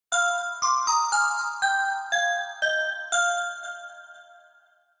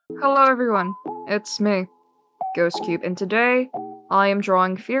Hello everyone, it's me, Ghost Cube, and today I am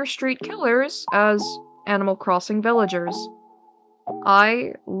drawing Fear Street Killers as Animal Crossing villagers.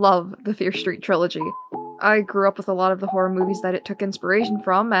 I love the Fear Street trilogy. I grew up with a lot of the horror movies that it took inspiration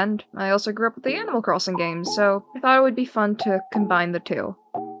from, and I also grew up with the Animal Crossing games, so I thought it would be fun to combine the two.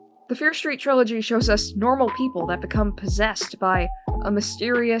 The Fear Street trilogy shows us normal people that become possessed by a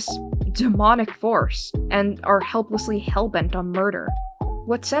mysterious, demonic force, and are helplessly hellbent on murder.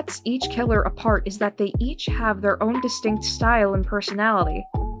 What sets each killer apart is that they each have their own distinct style and personality.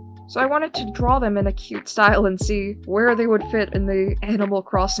 So I wanted to draw them in a cute style and see where they would fit in the Animal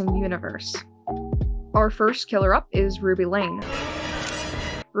Crossing universe. Our first killer up is Ruby Lane.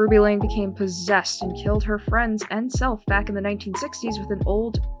 Ruby Lane became possessed and killed her friends and self back in the 1960s with an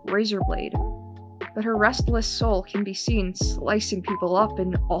old razor blade. But her restless soul can be seen slicing people up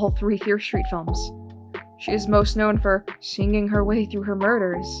in all three Fear Street films. She is most known for singing her way through her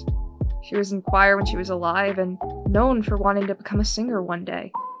murders. She was in choir when she was alive and known for wanting to become a singer one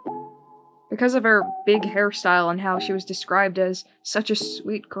day. Because of her big hairstyle and how she was described as such a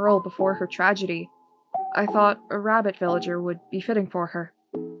sweet girl before her tragedy, I thought a rabbit villager would be fitting for her.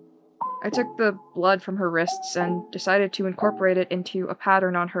 I took the blood from her wrists and decided to incorporate it into a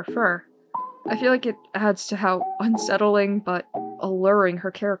pattern on her fur. I feel like it adds to how unsettling but alluring her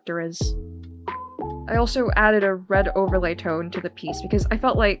character is. I also added a red overlay tone to the piece because I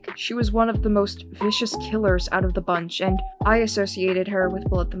felt like she was one of the most vicious killers out of the bunch, and I associated her with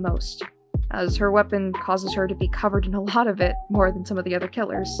blood the most, as her weapon causes her to be covered in a lot of it more than some of the other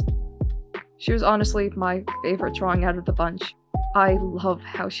killers. She was honestly my favorite drawing out of the bunch. I love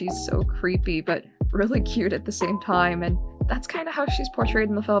how she's so creepy but really cute at the same time, and that's kind of how she's portrayed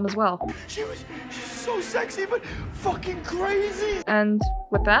in the film as well. She's so sexy but fucking crazy! And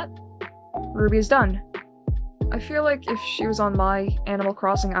with that, Ruby is done. I feel like if she was on my Animal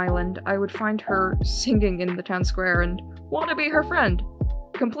Crossing island, I would find her singing in the town square and want to be her friend,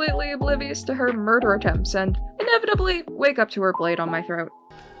 completely oblivious to her murder attempts, and inevitably wake up to her blade on my throat.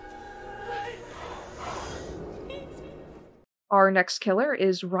 Our next killer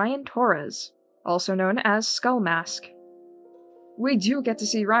is Ryan Torres, also known as Skull Mask. We do get to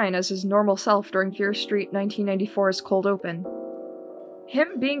see Ryan as his normal self during Fear Street 1994's Cold Open.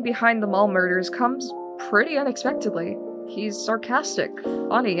 Him being behind the mall murders comes pretty unexpectedly. He's sarcastic,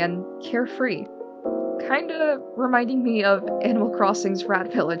 funny, and carefree. Kinda reminding me of Animal Crossing's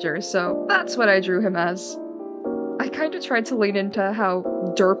rat villager, so that's what I drew him as. I kinda tried to lean into how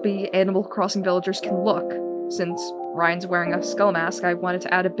derpy Animal Crossing villagers can look. Since Ryan's wearing a skull mask, I wanted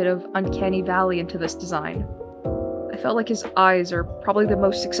to add a bit of Uncanny Valley into this design. I felt like his eyes are probably the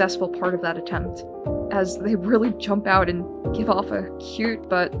most successful part of that attempt, as they really jump out and give off a cute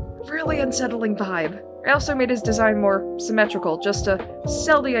but really unsettling vibe. I also made his design more symmetrical, just to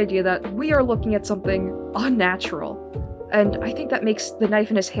sell the idea that we are looking at something unnatural. And I think that makes the knife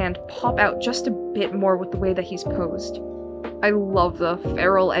in his hand pop out just a bit more with the way that he's posed. I love the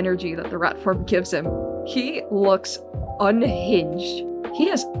feral energy that the rat form gives him. He looks unhinged. He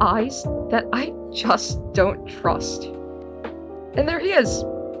has eyes that I just don't trust. And there he is,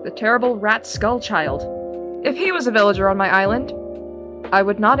 the terrible rat skull child. If he was a villager on my island, I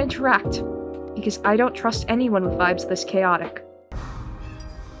would not interact, because I don't trust anyone with vibes this chaotic.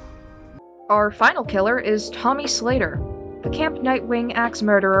 Our final killer is Tommy Slater, the Camp Nightwing axe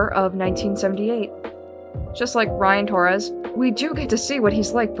murderer of 1978. Just like Ryan Torres, we do get to see what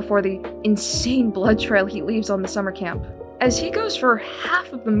he's like before the insane blood trail he leaves on the summer camp, as he goes for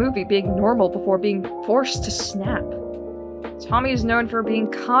half of the movie being normal before being forced to snap. Tommy is known for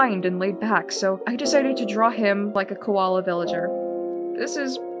being kind and laid back, so I decided to draw him like a koala villager. This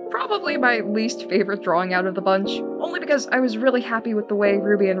is probably my least favorite drawing out of the bunch, only because I was really happy with the way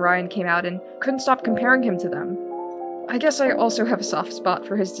Ruby and Ryan came out and couldn't stop comparing him to them. I guess I also have a soft spot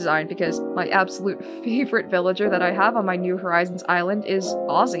for his design because my absolute favorite villager that I have on my New Horizons island is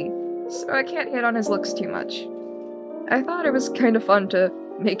Ozzy, so I can't hit on his looks too much. I thought it was kind of fun to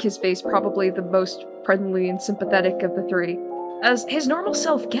make his face probably the most friendly and sympathetic of the three, as his normal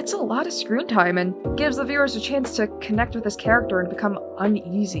self gets a lot of screen time and gives the viewers a chance to connect with his character and become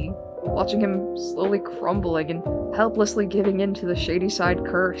uneasy, watching him slowly crumbling and helplessly giving in to the shady side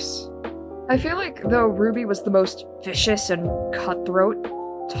curse. I feel like though Ruby was the most vicious and cutthroat,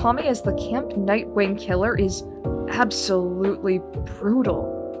 Tommy as the Camp Nightwing killer is absolutely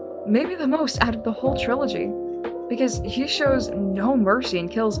brutal. Maybe the most out of the whole trilogy, because he shows no mercy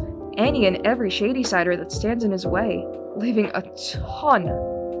and kills any and every shady sider that stands in his way, leaving a ton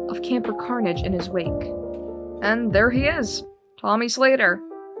of camper carnage in his wake. And there he is, Tommy Slater,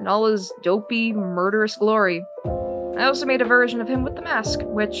 in all his dopey, murderous glory. I also made a version of him with the mask,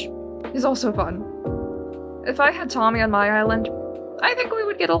 which is also fun. If I had Tommy on my island, I think we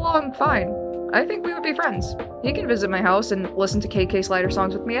would get along fine. I think we would be friends. He can visit my house and listen to KK Slider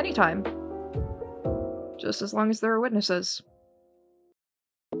songs with me anytime. Just as long as there are witnesses.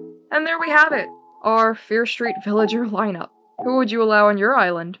 And there we have it, our Fear Street villager lineup. Who would you allow on your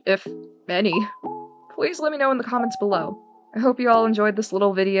island, if any? Please let me know in the comments below. I hope you all enjoyed this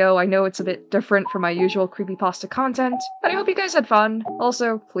little video. I know it's a bit different from my usual creepypasta content, but I hope you guys had fun.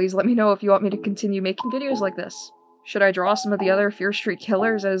 Also, please let me know if you want me to continue making videos like this. Should I draw some of the other Fear Street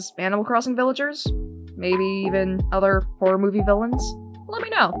killers as Animal Crossing villagers? Maybe even other horror movie villains? Let me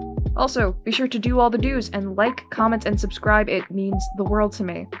know. Also, be sure to do all the do's and like, comment, and subscribe. It means the world to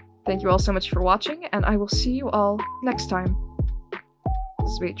me. Thank you all so much for watching, and I will see you all next time.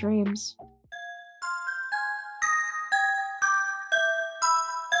 Sweet dreams.